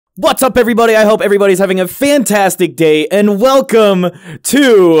What's up, everybody? I hope everybody's having a fantastic day, and welcome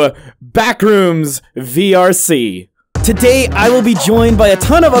to Backrooms VRC. Today, I will be joined by a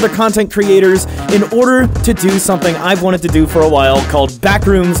ton of other content creators in order to do something I've wanted to do for a while called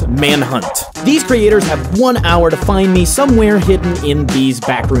Backrooms Manhunt. These creators have 1 hour to find me somewhere hidden in these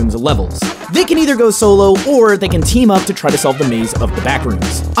Backrooms levels. They can either go solo, or they can team up to try to solve the maze of the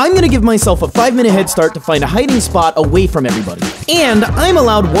Backrooms. I'm gonna give myself a 5-minute head start to find a hiding spot away from everybody. And I'm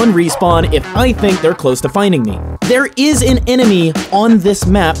allowed 1 respawn if I think they're close to finding me. There is an enemy on this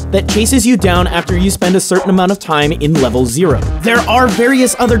map that chases you down after you spend a certain amount of time in level 0. There are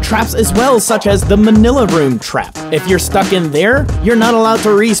various other traps as well, such as the Manila Room trap. If you're stuck in there, you're not allowed to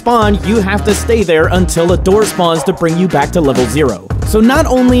respawn, you have to stay there until a door spawns to bring you back to level 0. So not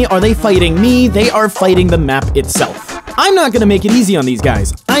only are they fighting me, they are fighting the map itself. I'm not gonna make it easy on these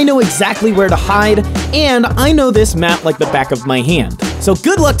guys. I know exactly where to hide, and I know this map like the back of my hand. So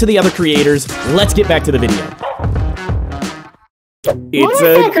good luck to the other creators, let's get back to the video.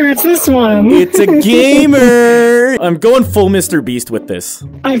 It's this one. It's a gamer. I'm going full Mr. Beast with this.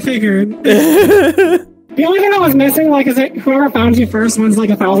 I figured. The only thing that was missing, like, is it whoever found you first wins like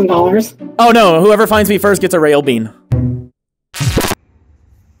 $1,000. Oh no, whoever finds me first gets a Raeal bean.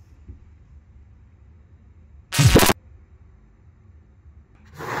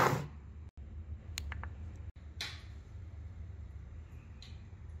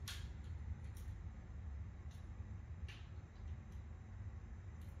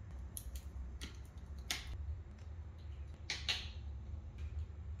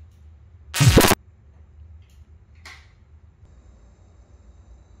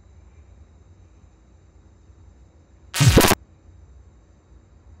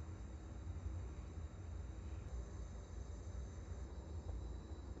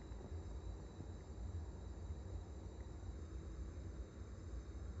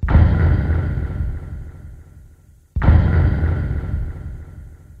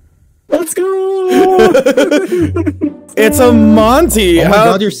 Let's go! It's a Monty. Oh my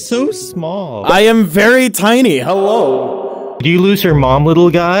god, you're so small. I am very tiny. Hello. Do you lose your mom, little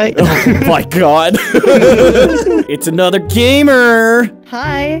guy? Oh my god. It's another gamer.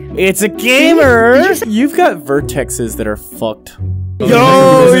 Hi. It's a gamer. You've got vertexes that are fucked. Oh,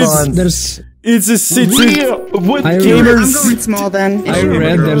 Yo, it's a gamers. I'm going small then. I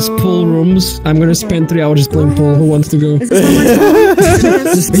read there's pool rooms. I'm gonna spend 3 hours playing pool. Who wants to go? Are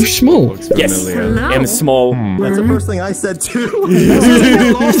you small? Yes, I'm small. That's the first thing I said too.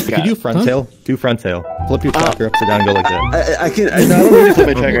 Can you do front tail? Do front tail. Flip your tracker upside down and go like that. I don't need to flip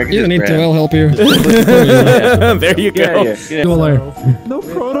my tracker. You don't need to, I'll help you. There you go. Go there. No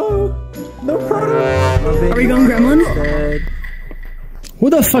proto. No proto. Are we going gremlin? Who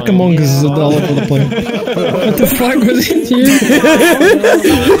the fuck among us is all over the place? What the fuck was it here?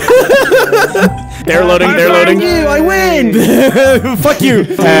 They're loading, they're loading. I win! Fuck you!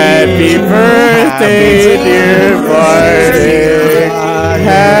 Happy birthday, dear Barney!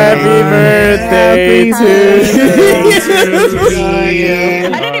 Happy birthday to you!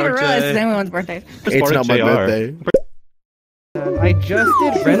 I didn't even realize it's anyone's birthday. It's not my birthday. I just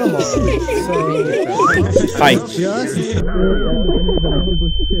did Raeal, so... Hi.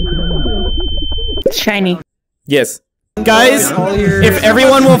 Shiny. Yes. Guys, if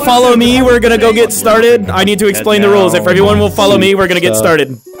everyone will follow me, we're gonna go get started. I need to explain the rules. If everyone will follow me, we're gonna get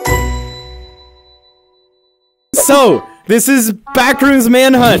started. So, this is Backrooms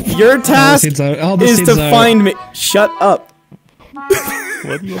Manhunt. Your task is to find me. Shut up.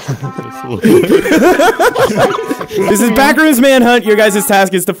 This is Backrooms Manhunt. Your guys'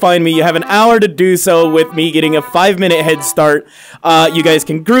 task is to find me. You have an hour to do so with me getting a 5-minute head start. You guys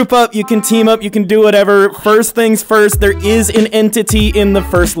can group up, you can team up, you can do whatever. First things first, there is an entity in the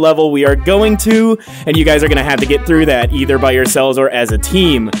first level we are going to, and you guys are gonna have to get through that either by yourselves or as a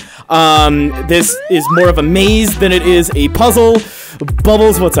team. This is more of a maze than it is a puzzle.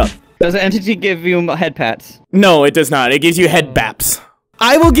 Bubbles, what's up? Does the entity give you head pats? No, it does not. It gives you head baps.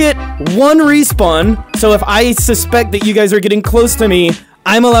 I will get 1 respawn, so if I suspect that you guys are getting close to me,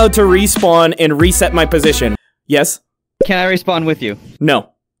 I'm allowed to respawn and reset my position. Yes? Can I respawn with you? No.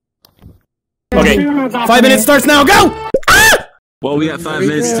 Okay, 5 minutes starts now, go! Ah! Well, we got 5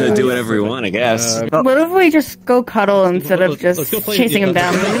 minutes to do whatever we want, I guess. What if we just go cuddle instead of just chasing him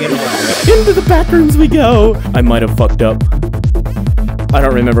down? Into the Backrooms we go! I might have fucked up. I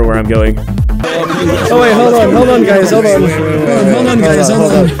don't remember where I'm going. Oh wait, hold on guys, hold on. Hold on guys,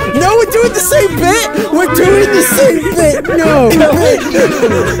 hold on. No, we're doing the same bit! We're doing the same bit! No!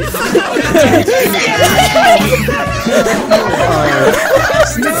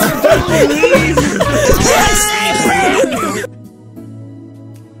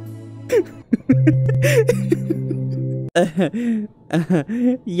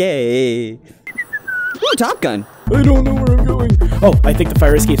 Yay. Ooh, Top Gun. I don't know where I'm going. Oh, I think the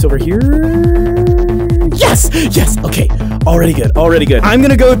fire escape's over here. Yes! Yes! Okay. Already good. Already good. I'm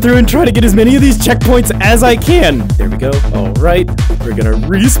gonna go through and try to get as many of these checkpoints as I can. There we go. Alright. We're gonna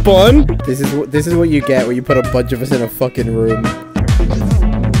respawn. This is what you get when you put a bunch of us in a fucking room.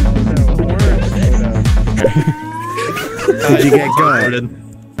 How'd you get going?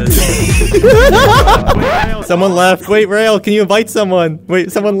 Someone left. Wait, Raeal, can you invite someone?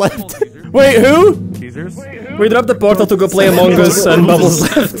 Wait, someone left. Wait, who? We dropped the portal to go play Among Us and Bubbles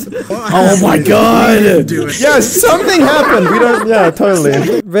left. Oh my god! Yes, something happened. We don't. Yeah,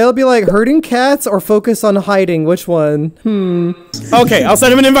 totally. Raeal be like hurting cats or focus on hiding. Which one? Okay, I'll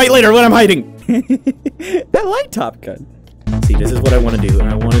send him an invite later when I'm hiding. I like Top Gun. See, this is what I want to do.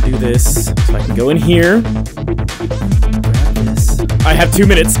 I want to do this so I can go in here. Grab this. I have 2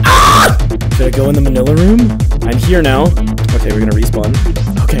 minutes. Ah! Should I go in the Manila room? I'm here now. Okay, we're gonna respawn.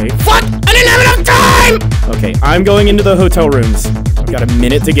 Okay. Fuck! I didn't have enough time! Okay, I'm going into the hotel rooms. I've got a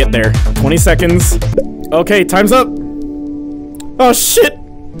minute to get there. 20 seconds. Okay, time's up. Oh, shit!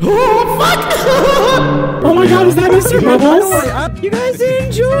 Oh, fuck! Oh my god, is that Mr. Bubbles? You guys are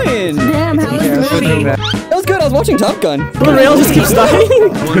enjoying. Damn, how was the movie? That was good. I was watching Top Gun. The rail just keeps dying. I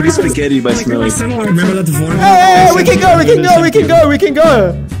want to be spaghetti by Smelly. Remember that before? Hey, we can go, we can go, we can go, we can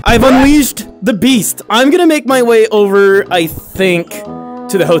go! I've unleashed the beast. I'm gonna make my way over, I think,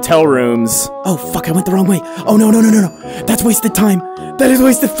 to the hotel rooms. Oh, fuck, I went the wrong way. Oh, no, no, no, no, no. That's wasted time. That is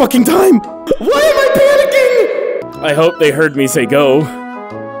wasted fucking time. Why am I panicking? I hope they heard me say go.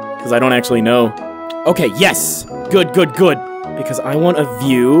 Because I don't actually know. Okay, yes. Good, good, good. Because I want a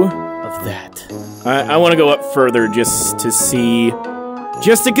view of that. I want to go up further just to see...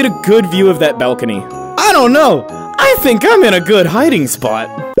 Just to get a good view of that balcony. I don't know. I think I'm in a good hiding spot.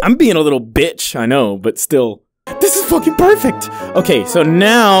 I'm being a little bitch, I know, but still. This is fucking perfect. Okay, so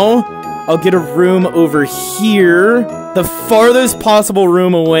now I'll get a room over here. The farthest possible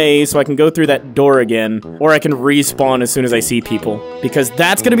room away so I can go through that door again. Or I can respawn as soon as I see people. Because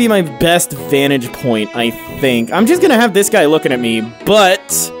that's gonna be my best vantage point, I think. I'm just gonna have this guy looking at me,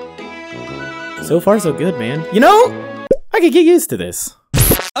 but... So far, so good, man. You know, I could get used to this.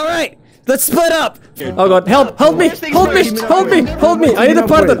 Alright, let's split up. Oh god, help! Help me! Hold me! Hold me! Hold me! I need a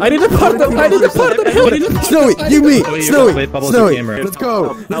partner! I need a partner! I need a partner! Help! Snowy, you me! Snowy! Snowy! Let's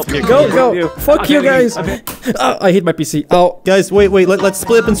go! Go! Fuck you guys! I hit my PC. Oh. Guys, wait, let's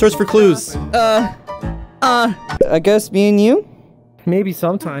split up and search for clues. I guess me and you? Maybe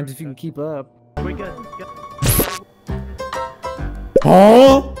sometimes if you can keep up.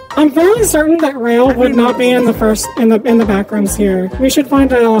 Oh! I'm fairly certain that Raeal would not be in the back rooms here. We should find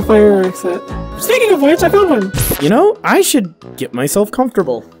a fire exit. Speaking of which, I found one. You know, I should get myself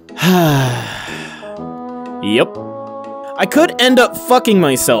comfortable. Yep. I could end up fucking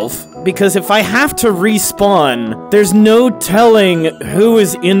myself, because if I have to respawn, there's no telling who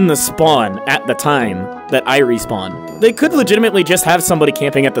is in the spawn at the time that I respawn. They could legitimately just have somebody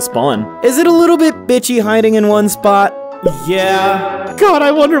camping at the spawn. Is it a little bit bitchy hiding in one spot? Yeah. God,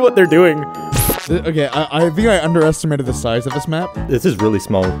 I wonder what they're doing. Okay, I think I underestimated the size of this map. This is really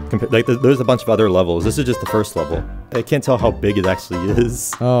small. Like, there's a bunch of other levels. This is just the first level. I can't tell how big it actually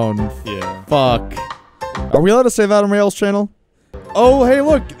is. Oh, yeah. Fuck. Are we allowed to say that on Raeal's channel? Oh, hey,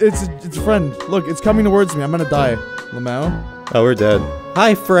 look, it's a friend. Look, it's coming towards me. I'm gonna die. Lamau? Oh, we're dead.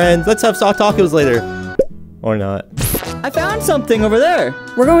 Hi, friends. Let's have soft tacos later. Or not. I found something over there.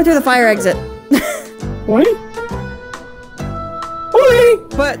 We're going through the fire exit. What?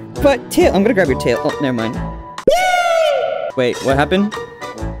 But tail. I'm gonna grab your tail. Oh, never mind. Wait, what happened?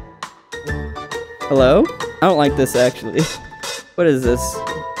 Hello? I don't like this actually. What is this?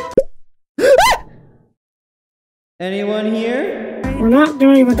 Anyone here? We're not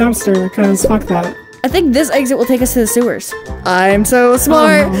doing the dumpster, because fuck that. I think this exit will take us to the sewers. I'm so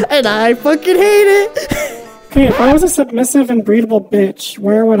smart, and I fucking hate it. Okay, if I was a submissive and breedable bitch,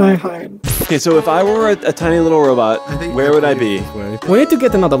 where would I hide? Okay, so if I were a tiny little robot, where would I be? We need to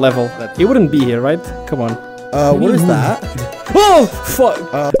get another level. He wouldn't be here, right? Come on. What is that? Oh, fuck.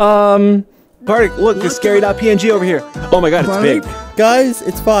 Bardic, look, there's scary.png over here. Oh my god, it's big. Guys,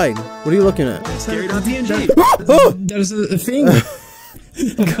 it's fine. What are you looking at? Scary.png. Oh, there's a thing.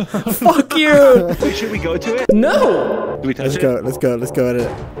 Fuck you. Wait, should we go to it? No. Do we touch it? Let's go at it.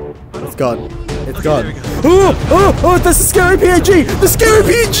 It's gone. It's gone. Oh, that's the scary PNG. The scary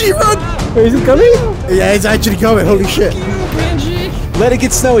PNG, run. Is it coming? Yeah, it's actually coming. Holy shit. Let it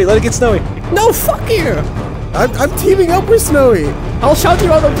get snowy, let it get snowy. No, fuck you. I'm teaming up with Snowy. I'll shout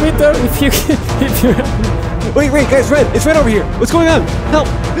you out on Twitter if you. Wait, guys, Red, it's Red over here. What's going on? Help.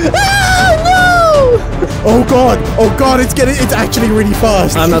 Oh god, it's actually really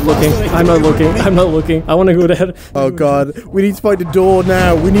fast. I'm not looking. I'm not looking. I'm not looking. I want to go there. Oh god, we need to find a door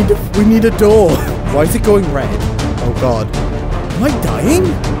now. We need a door. Why is it going red? Oh god. Am I dying?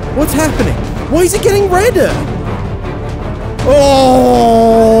 What's happening? Why is it getting redder?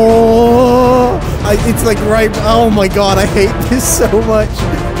 Oh! It's like right. Oh my god, I hate this so much.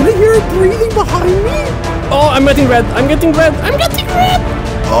 Can I hear it breathing behind me? Oh, I'm getting red. I'm getting red. I'm getting red.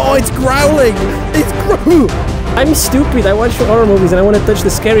 Oh, it's growling. It's I'm stupid. I watch horror movies and I want to touch the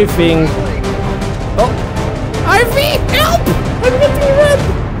scary thing. Oh, Ivy, help! I'm getting red.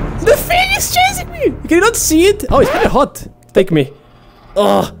 The thing is chasing me. Can you not see it? Oh, it's kind of hot. Take me.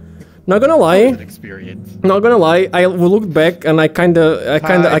 Oh, not gonna lie. Not gonna lie. I looked back and I kind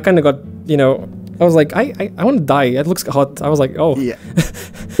of got, you know, I was like, I want to die. It looks hot. I was like, oh, yeah.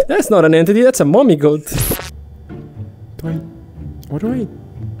 That's not an entity. That's a mommy goat.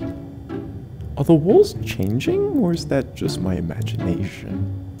 Are the walls changing, or is that just my imagination?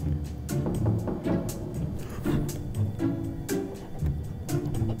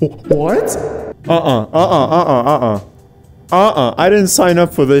 What? I didn't sign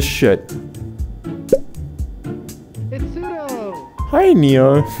up for this shit. It's Pseudo! Hi,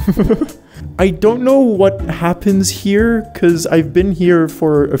 Neo. I don't know what happens here, because I've been here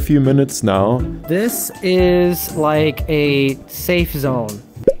for a few minutes now. This is like a safe zone.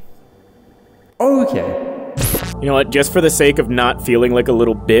 Okay. You know what? Just for the sake of not feeling like a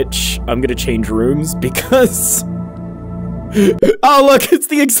little bitch, I'm gonna change rooms because... Oh, look, it's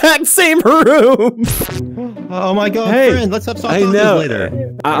the exact same room! Oh my god, hey, friend, let's have soft I know.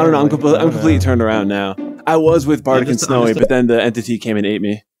 later. I don't know, I'm completely turned around now. I was with Bardic and Snowy, but then the entity came and ate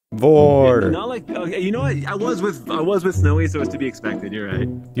me. Vor. Not like, okay, you know what? I was with Snowy, so it's to be expected. You're right.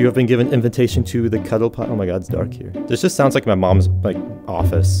 You have been given invitation to the cuddle pot. Oh my god, it's dark here. This just sounds like my mom's like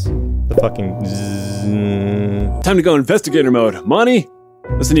office. The fucking. Time to go investigator mode. Monty,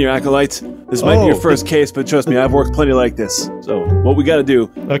 listen to your acolytes. This might be your first case, but trust me, I've worked plenty like this. So what we got to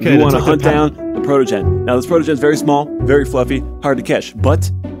do? Okay, we want to hunt down the Protogen. Now this Protogen's very small, very fluffy, hard to catch, but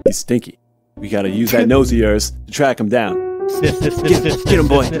he's stinky. We got to use that nose of yours to track him down. Get him,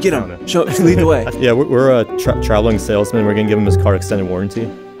 boy. Get him. Lead the way. Yeah, we're a traveling salesman. We're gonna give him his car extended warranty.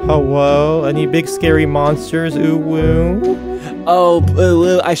 Hello? Any big scary monsters? Ooh woo? Oh,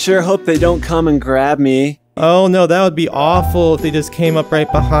 I sure hope they don't come and grab me. Oh no, that would be awful if they just came up right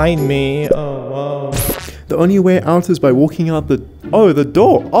behind me. Oh, whoa. The only way out is by walking out the... Oh, the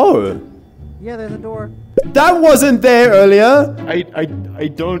door. Oh. Yeah, there's a door. That wasn't there earlier. I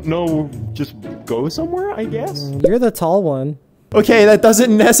don't know. Just go somewhere, I guess. You're the tall one. Okay, that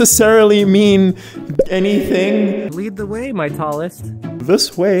doesn't necessarily mean anything. Lead the way, my tallest.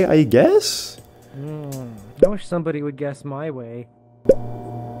 This way, I guess? I wish somebody would guess my way.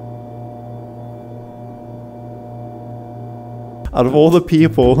 Out of all the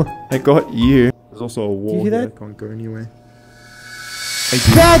people, I got you. There's also a wall hear here. that? I can't go anywhere.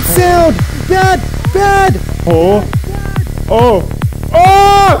 Bad sound! Bad! Oh! Oh!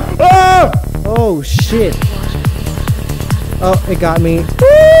 Oh! Oh! Oh shit. Oh, it got me.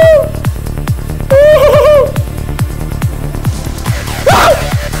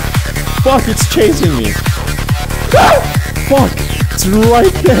 Fuck, it's chasing me. Fuck, it's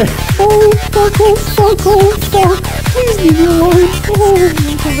right there. Oh, fuck, oh, fuck, oh, fuck. Please leave me alone. Oh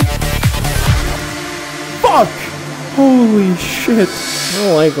my god. Fuck! Holy shit. I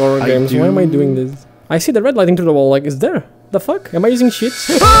don't like horror games. Why am I doing this? I see the red lighting through the wall. Like, is there? The fuck? Am I using shit?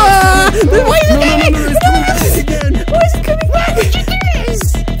 Why is it coming back? Why is it coming back?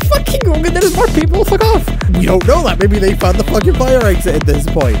 Fucking there's more people. Fuck off. We don't know that. Maybe they found the fucking fire exit at this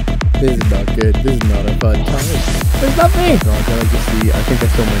point. This is not good. This is not a fun time. There's nothing. God, can I just see? I think I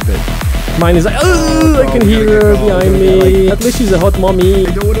saw my bitch. Mine is like, I can hear her behind me. At least she's a hot mommy.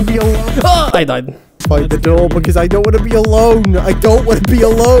 I don't want to be alone. I died. Find the door because I don't want to be alone. I don't want to be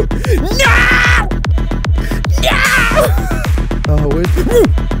alone. No! Oh,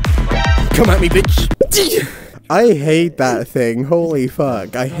 come at me, bitch. I hate that thing. Holy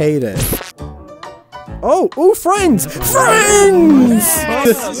fuck. I hate it. Oh, friends! Friends!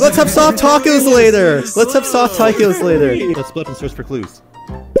 Let's have soft tacos later. Let's have soft tacos later. Let's split and search for clues.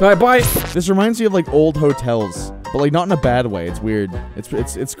 Alright, bye. This reminds me of like old hotels, but like not in a bad way. It's weird.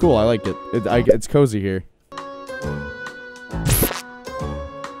 It's cool. I like it. It's cozy here.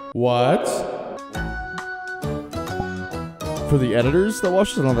 What? For the editors that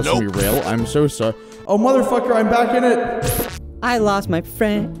watch this, I don't know, that's gonna be Raeal. I'm so sorry. Oh motherfucker, I'm back in it. I lost my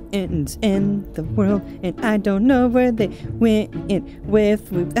friends in the world, and I don't know where they went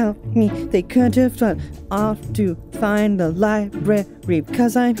without me. They could have gone off to find the library,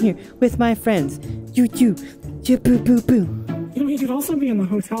 because I'm here with my friends. You, boo, boo, boo. You know, you could also be in the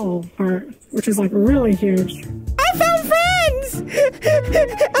hotel part, which is like really huge. I found friends!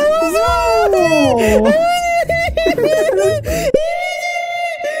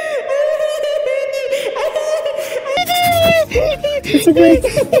 It's a great.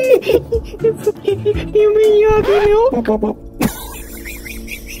 You mean yucky milk?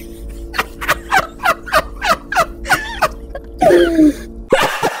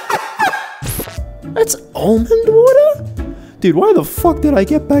 That's almond water? Dude, why the fuck did I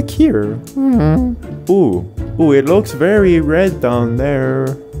get back here? Ooh, it looks very red down there.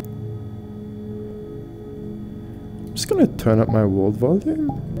 I'm just gonna turn up my world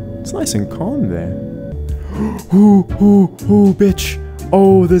volume. It's nice and calm there. Ooh, bitch.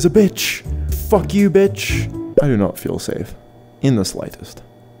 Oh, there's a bitch. Fuck you, bitch. I do not feel safe. In the slightest.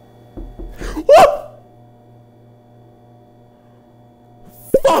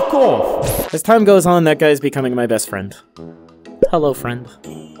 Fuck off! As time goes on, that guy's becoming my best friend. Hello, friend.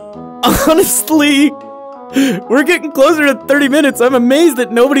 Honestly, we're getting closer to 30 minutes. I'm amazed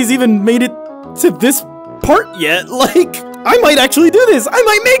that nobody's even made it to this part yet. Like, I might actually do this. I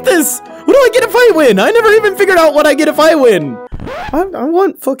might make this. What do I get if I win? I never even figured out what I get if I win. I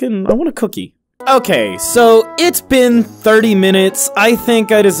want a cookie. Okay, so it's been 30 minutes. I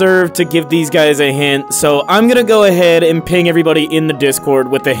think I deserve to give these guys a hint, so I'm gonna go ahead and ping everybody in the Discord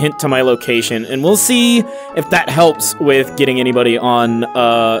with a hint to my location, and we'll see if that helps with getting anybody on,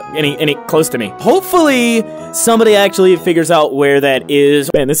 any close to me. Hopefully, somebody actually figures out where that is.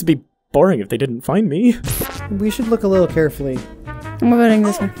 Man, this would be boring if they didn't find me. We should look a little carefully. I'm voting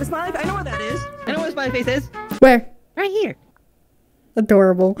this one. The smiley, I know what that is. I know what a smiley face is. Where? Right here.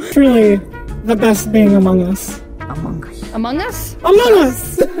 Adorable. Truly the best being Among Us. Among Us? Among Us? Among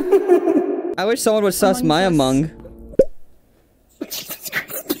Us! I wish someone would suss my Among.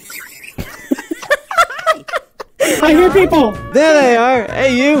 I hear people! There they are!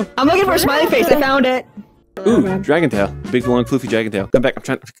 Hey, you! I'm looking for a smiley face. I found it. Ooh, dragon tail. Big, long, floofy dragon tail. Come back.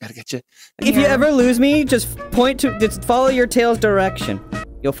 I gotta get you. If you ever lose me, just just follow your tail's direction.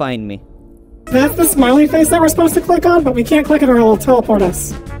 You'll find me. That's the smiley face that we're supposed to click on, but we can't click it or it'll teleport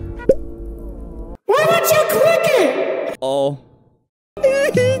us. Why would you click it? Oh.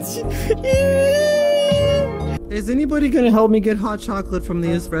 Is anybody gonna help me get hot chocolate from the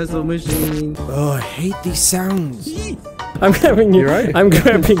espresso machine? Oh, I hate these sounds. I'm grabbing you. You're right. I'm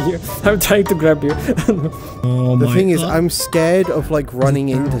grabbing you. I'm trying to grab you. Oh the thing is, I'm scared of like running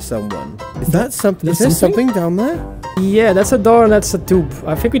into someone. Is that something? Is there something down there? Yeah, that's a door and that's a tube.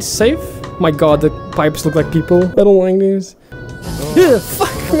 I think it's safe. My god, the pipes look like people. I don't like these. Oh.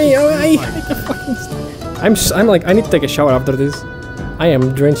 Fuck me. I hate the fucking stuff. I'm like, I need to take a shower after this. I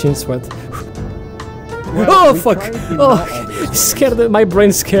am drenched in sweat. Oh fuck! Oh, scared. My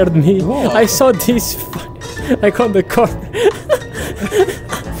brain scared me. Whoa. I saw this. Like on the corner.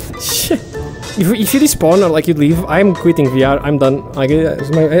 Shit. If you despawn or like you leave, I'm quitting VR. I'm done.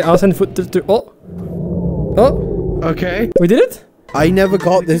 I'll send foot to. Oh. Oh. Okay. We did it. I never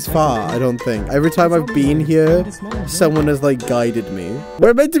got this far, I don't think. Every time I've been here, someone has like guided me.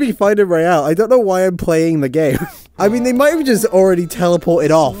 We're meant to be finding Raeal. I don't know why I'm playing the game. I mean, they might have just already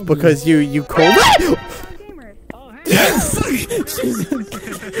teleported off because you called it.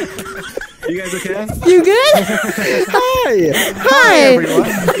 You guys okay? You good? Hi! Hi! Everyone.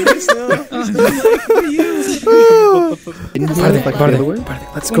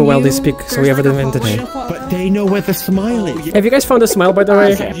 Let's go while they speak so we have an advantage. But they know where the smile is. Have you guys found a smile by the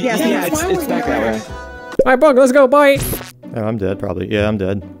way? Yeah, it's back that way. Alright, Bug, let's go, bye! Oh, I'm dead, probably. Yeah, I'm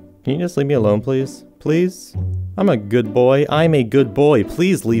dead. Can you just leave me alone, please? Please? I'm a good boy. I'm a good boy.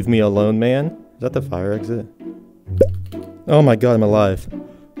 Please leave me alone, man. Is that the fire exit? Oh my god, I'm alive.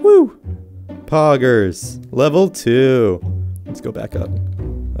 Woo! Poggers. Level 2. Let's go back up.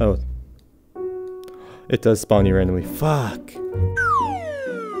 Oh. It does spawn you randomly. Fuck.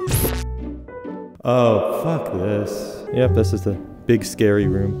 Oh, fuck this. Yep, this is the big scary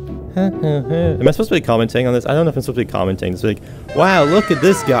room. Am I supposed to be commenting on this? I don't know if I'm supposed to be commenting. It's like, wow, look at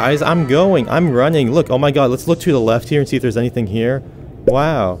this, guys. I'm running. Look, oh my god, let's look to the left here and see if there's anything here.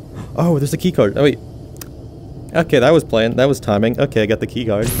 Wow. Oh, there's a key card. Oh, wait. Okay, that was planned. That was timing. Okay, I got the key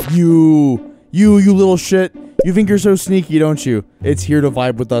card. You little shit. You think you're so sneaky, don't you? It's here to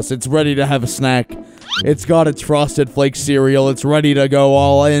vibe with us. It's ready to have a snack. It's got its Frosted Flake cereal. It's ready to go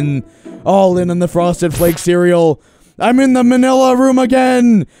all in on the Frosted Flake cereal. I'm in the Manila room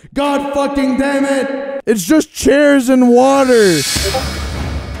again! God fucking damn it! It's just chairs and water!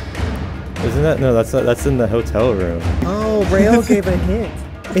 Isn't that? No, that's in the hotel room. Oh, Raeal gave a hint.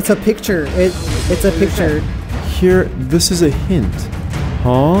 It's a picture. It's a picture. Here, this is a hint.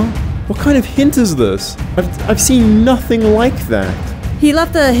 Huh? What kind of hint is this? I've seen nothing like that. He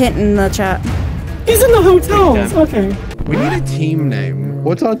left a hint in the chat. He's in the hotels. Okay. We need a team name.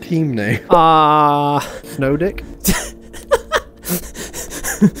 What's our team name? Snow Dick?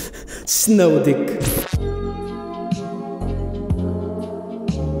 Snow dick.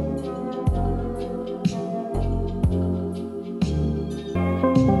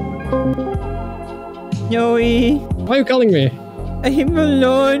 Joey, Why are you calling me? I'm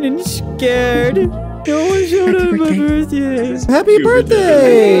alone and scared. No one showed up my birthday. Happy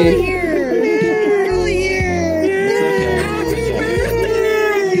birthday!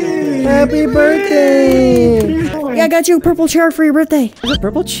 Happy birthday! Yeah, I got you a purple chair for your birthday. A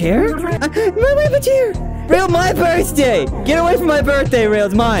purple chair? My chair! Raeal, my birthday! Get away from my birthday, Raeal,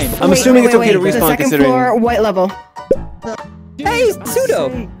 it's mine. I'm assuming it's okay to The respawn second considering. floor, white level. Hey,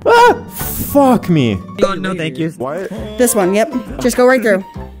 Pseudo! Ah! Fuck me. Oh, no, thank you. What? This one, yep. Just go right through.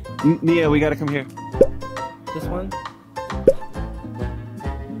 Nia, we gotta come here. This one?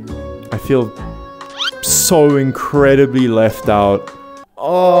 I feel so incredibly left out.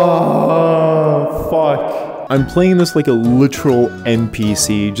 Oh, fuck. I'm playing this like a literal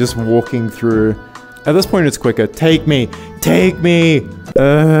NPC, just walking through. At this point, it's quicker. Take me. Take me.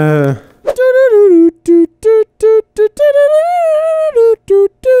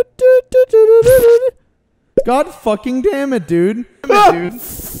 God fucking damn it, dude.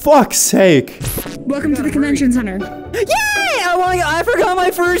 Fuck's sake. Welcome to the convention center. Yay! I forgot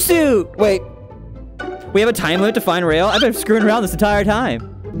my fursuit! Wait. We have a time limit to find Raeal? I've been screwing around this entire time.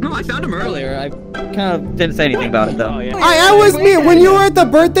 No, I found him earlier. I kind of didn't say anything about it, though. I was me when you were at the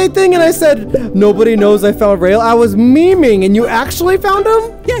birthday thing and I said, nobody knows I found Raeal. I was memeing and you actually found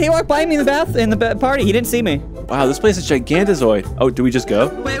him? Yeah, he walked by me in the party. He didn't see me. Wow, this place is gigantozoid. Oh, do we just go?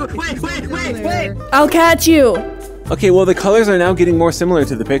 Wait. I'll catch you. Okay, well the colors are now getting more similar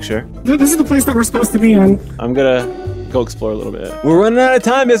to the picture. This is the place that we're supposed to be in. I'm gonna go explore a little bit. We're running out of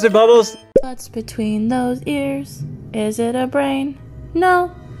time, Mr. Bubbles. What's between those ears? Is it a brain?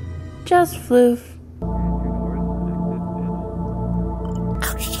 No, just floof.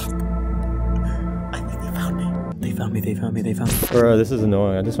 Oh shit. I think they found me. They found me. Bro, this is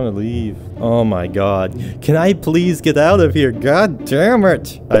annoying. I just want to leave. Oh my god. Can I please get out of here? God damn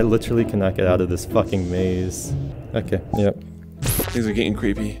it. I literally cannot get out of this fucking maze. Okay, yep. Things are getting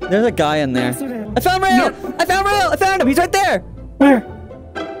creepy. There's a guy in there. I found Raeal! I found Raeal! I found him! He's right there! Where?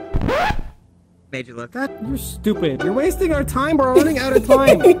 Made you look. You're stupid. You're wasting our time. We're running out of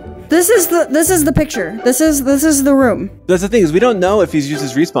time. This is the picture. This is the room. That's the thing, is we don't know if he's used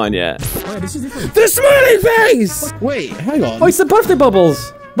his respawn yet. The smiling face! Wait, hang on. Oh, it's the birthday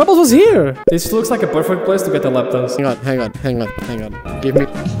Bubbles. Bubbles was here. This looks like a perfect place to get a lap dance. Hang on. Give me.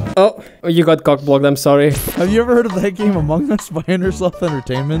 Oh, you got cock blocked. I'm sorry. Have you ever heard of that game Among Us by Interself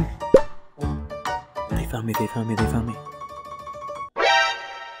Entertainment? They found me.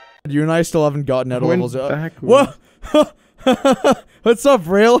 You and I still haven't gotten out of levels yet. Backwards. Whoa! What's up,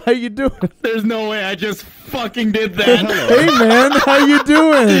 Raeal? How you doing? There's no way I just fucking did that. Hey, man, how you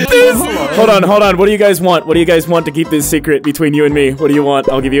doing? Hold on. What do you guys want? What do you guys want to keep this secret between you and me? What do you want?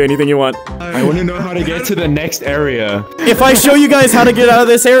 I'll give you anything you want. I want to know how to get to the next area. If I show you guys how to get out of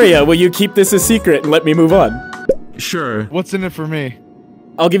this area, will you keep this a secret and let me move on? Sure. What's in it for me?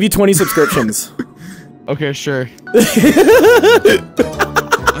 I'll give you 20 subscriptions. Okay, sure.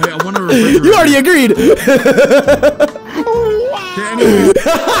 I want to remember. You already agreed!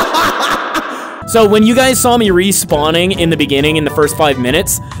 So when you guys saw me respawning in the beginning in the first 5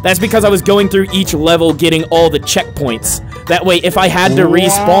 minutes, that's because I was going through each level getting all the checkpoints. That way, if I had to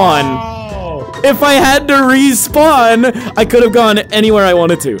respawn, I could have gone anywhere I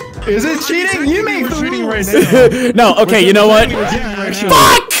wanted to. Is it cheating? You may be cheating right now. No, okay, you know what?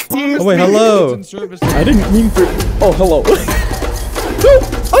 Fuck! Oh wait, hello. I didn't mean for. Oh, hello.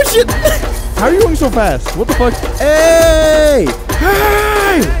 Oh shit! How are you going so fast? What the fuck? Hey!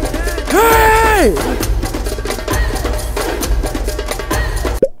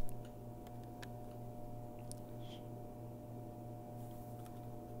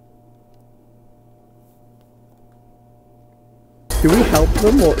 Do we help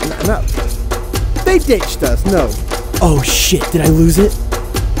them or no? They ditched us. No. Oh shit! Did I lose it?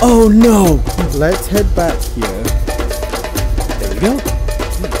 Oh no! Let's head back here. There you go.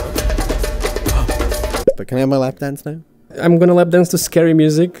 But can I have my lap dance now? I'm gonna lap dance to scary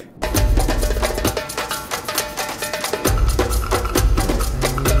music.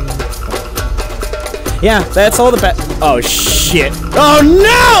 Yeah, that's all the oh shit. Oh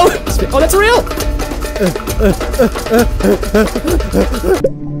no! Oh, that's real!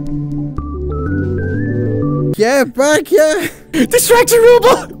 Yeah, back, yeah! Distraction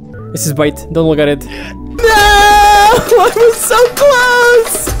robot! This is bite. Don't look at it. No! I was so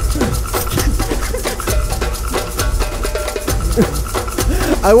close!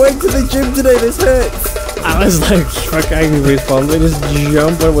 I went to the gym today, this hurts! I was like, fuck, I can respawn. I just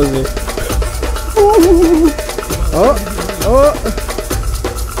jump. What was it? Oh!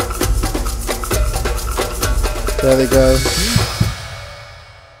 There we go.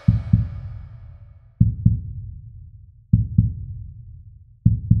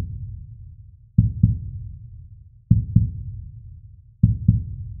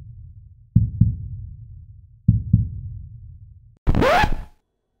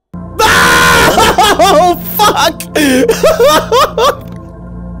 Oh fuck!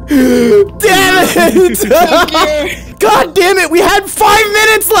 Damn it! God damn it! We had 5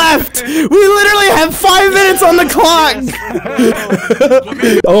 minutes left! We literally have 5 minutes on the clock!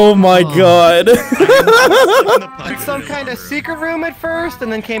 Oh my god. Some kind of secret room at first,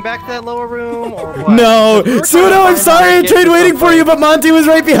 and then came back to that lower room, or what? No! Suno, I'm sorry I tried waiting for you, but Monty was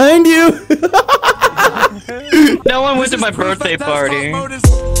right behind you! No one went to my birthday party.